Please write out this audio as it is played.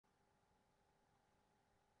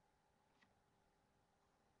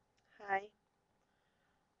Hi.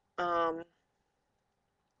 Um,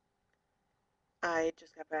 I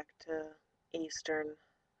just got back to Eastern.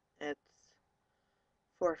 It's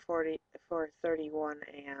 4:31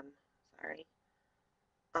 a.m. Sorry.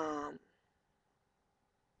 Um,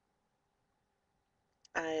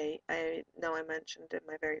 I know I mentioned in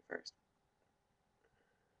my very first,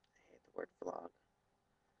 I hate the word vlog.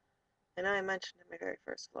 I know I mentioned in my very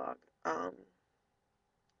first vlog,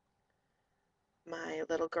 my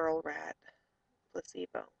little girl rat,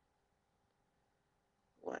 Placebo,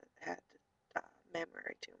 what had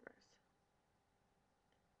mammary tumors.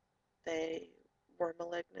 They were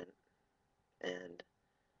malignant, and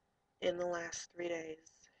in the last 3 days,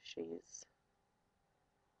 she'd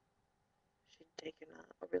taken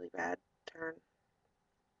a really bad turn,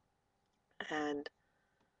 and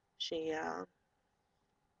she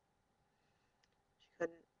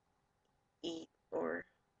couldn't eat or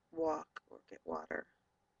walk or get water.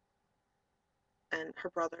 And her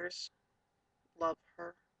brothers love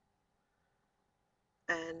her,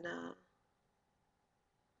 and we're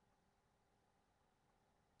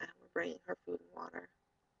bringing her food and water,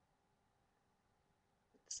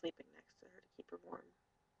 and sleeping next to her to keep her warm.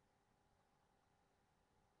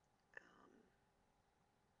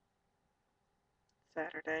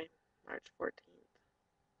 Saturday, March 14th,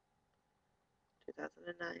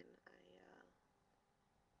 2009,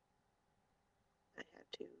 I had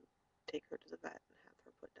to take her to the vet and have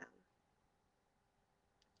her put down.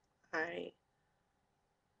 I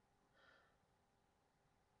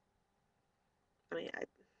I mean, I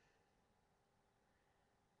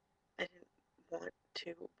didn't want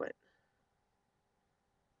to, but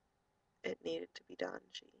it needed to be done.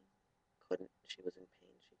 She was in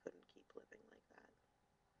pain. She couldn't keep living like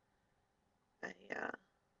that. I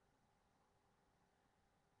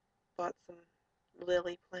bought some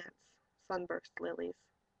lily plants, sunburst lilies,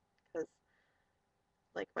 because,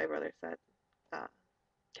 like my brother said, uh,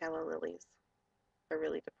 calla lilies are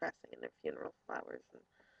really depressing and they're funeral flowers, and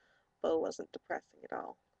Bo wasn't depressing at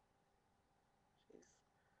all. She's,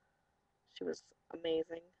 she was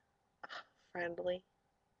amazing, friendly,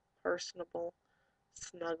 personable,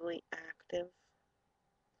 snuggly active,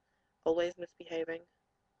 always misbehaving,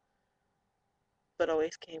 but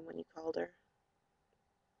always came when you called her.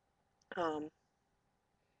 Um,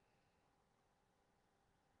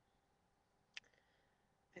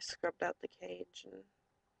 I scrubbed out the cage, and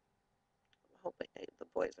I'm hoping the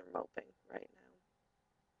boys are moping right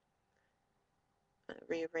now. I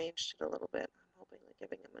rearranged it a little bit. I'm hoping that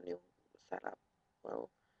giving them a new setup will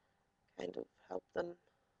kind of help them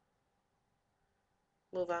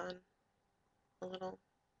move on a little.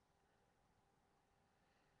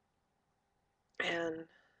 And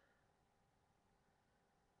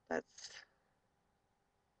that's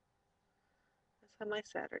how my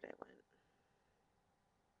Saturday went.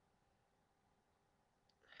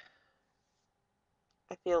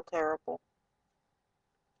 I feel terrible,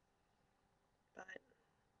 but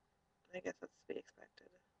I guess that's to be expected.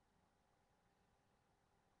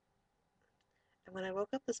 And when I woke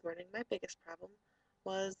up this morning, my biggest problem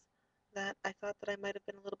was that I thought that I might have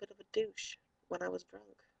been a little bit of a douche when I was drunk.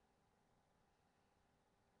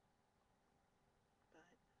 But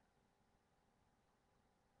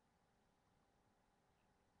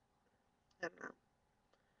I don't know.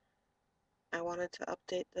 I wanted to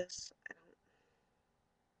update this.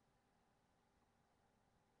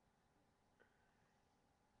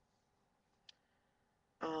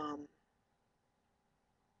 Um,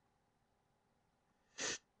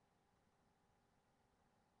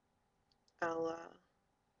 I'll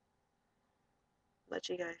let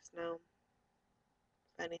you guys know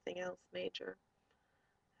if anything else major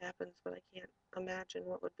happens, but I can't imagine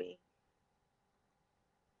what would be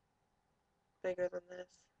bigger than this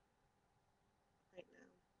right now.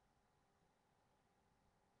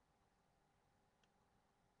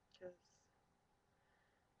 Because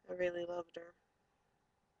I really loved her.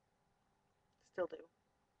 Still do.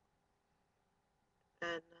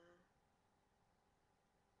 And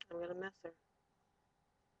I'm going to miss her.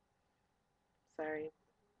 Sorry,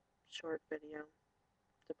 short video.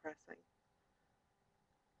 Depressing.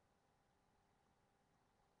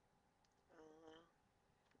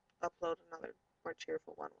 I'll upload another more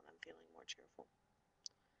cheerful one when I'm feeling more cheerful.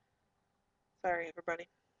 Sorry, everybody.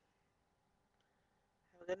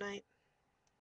 Have a good night.